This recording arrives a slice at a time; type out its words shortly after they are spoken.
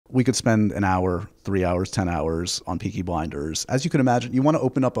we could spend an hour, 3 hours, 10 hours on Peaky Blinders. As you can imagine, you want to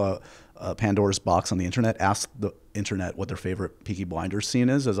open up a Pandora's box on the internet, ask the internet what their favorite Peaky Blinders scene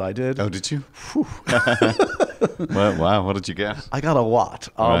is, as I did. Oh, did you? Well, wow, what did you get? I got a lot.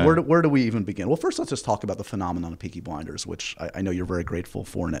 Right. Where do we even begin? Well, first, let's just talk about the phenomenon of Peaky Blinders, which I know you're very grateful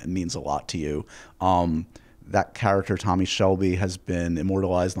for, and it means a lot to you. That character, Tommy Shelby, has been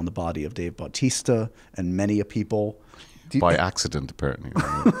immortalized on the body of Dave Bautista and many a people. By accident, apparently.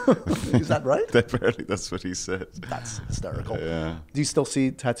 Is that right? Apparently, that's what he said. That's hysterical. Yeah. Do you still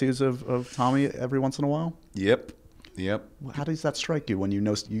see tattoos of Tommy every once in a while? Yep. How does that strike you when you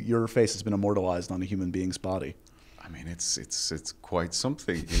know your face has been immortalized on a human being's body? I mean, it's quite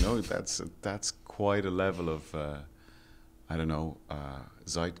something, you know. That's quite a level of I don't know,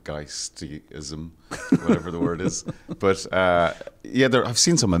 zeitgeistism, whatever the word is. But yeah, I've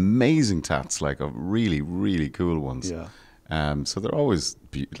seen some amazing tats, like really, really cool ones. Yeah. So they're always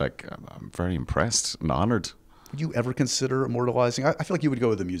I'm very impressed and honored. Would you ever consider immortalizing? I feel like you would go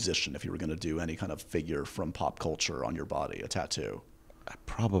with a musician if you were going to do any kind of figure from pop culture on your body, a tattoo.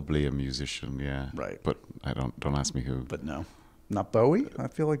 Probably a musician, yeah. Right. But don't ask me who. But no. Not Bowie? I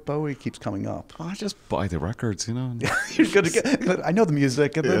feel like Bowie keeps coming up. I just buy the records, you know. You're good to get. I know the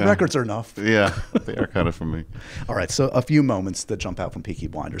music. The records are enough. Yeah, they are kind of for me. All right, so a few moments that jump out from Peaky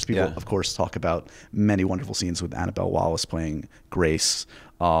Blinders. People, of course, talk about many wonderful scenes with Annabelle Wallis playing Grace,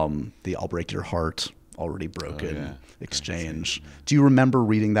 the "I'll break your heart, already broken" exchange. Do you remember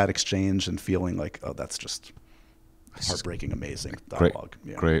reading that exchange and feeling like, oh, that's just heartbreaking, amazing dialogue?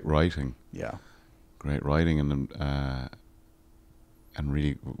 Great writing. Yeah. Great writing and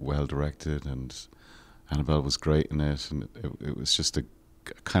really well directed, and Annabelle was great in it, and it was just a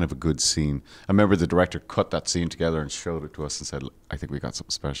kind of a good scene. I remember the director cut that scene together and showed it to us and said, I think we got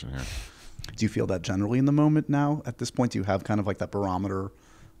something special here. Do you feel that generally in the moment now? At this point, do you have kind of like that barometer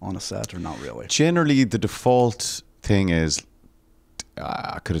on a set, or not really? Generally, the default thing is,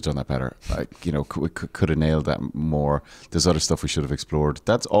 I could have done that better. We could have nailed that more. There's other stuff we should have explored.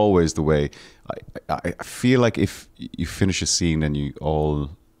 That's always the way. I feel like if you finish a scene and you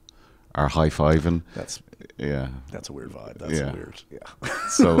all are high-fiving, that's a weird vibe. That's weird. Yeah.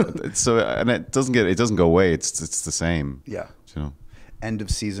 so and it doesn't go away. It's the same. Yeah. You know. End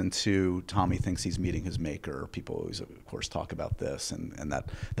of season 2, Tommy thinks he's meeting his maker. People always, of course, talk about this and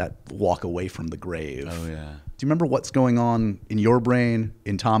that walk away from the grave. Oh, yeah. Do you remember what's going on in your brain,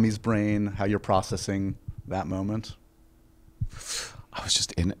 in Tommy's brain, how you're processing that moment? I was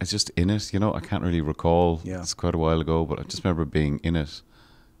just in it, you know. I can't really recall. Yeah. It's quite a while ago, but I just remember being in it.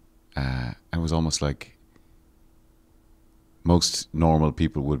 It was almost like most normal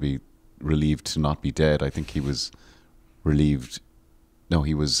people would be relieved to not be dead. I think he was relieved. No,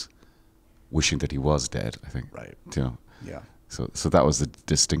 he was wishing that he was dead, I think. Right. You know? Yeah. So that was the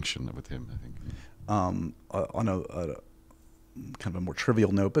distinction with him, I think. On a kind of a more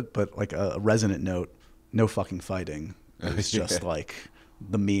trivial note, but like a resonant note, no fucking fighting. It's just like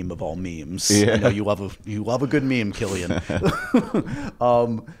the meme of all memes. Yeah. I know you love a good meme, Cillian.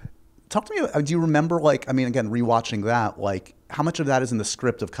 Talk to me. Do you remember, like, I mean, again, rewatching that, like, how much of that is in the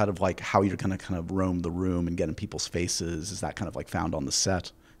script of kind of like how you're going to kind of roam the room and get in people's faces? Is that kind of like found on the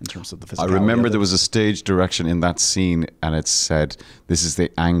set in terms of the physicality? I remember there was a stage direction in that scene, and it said, "This is the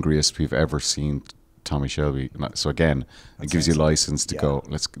angriest we've ever seen Tommy Shelby." So again, it gives you license to go.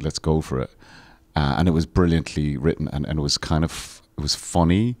 Let's go for it. And it was brilliantly written, and it was kind of, it was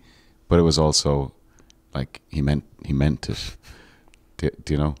funny, but it was also like he meant it. Do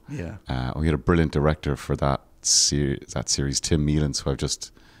you know? Yeah. We had a brilliant director for that series, Tim Meelan, who I've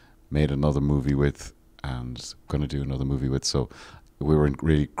just made another movie with and going to do another movie with. So we were in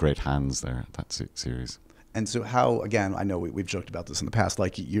really great hands there, that series. And so how, again, I know we've joked about this in the past,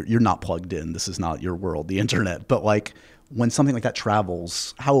 like you're not plugged in. This is not your world, the internet. But like when something like that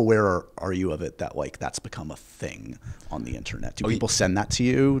travels, how aware are you of it that like that's become a thing on the internet? Do people send that to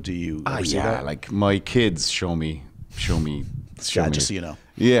you? Do you ever see that? Like my kids show me. Just so you know.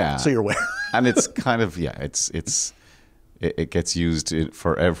 Yeah. So you're aware. And it's kind of, it gets used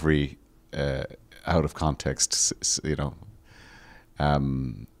for every out of context, you know.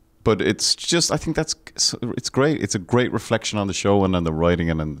 But it's just, I think it's great. It's a great reflection on the show and on the writing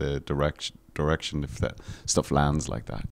and on the direction if that stuff lands like that.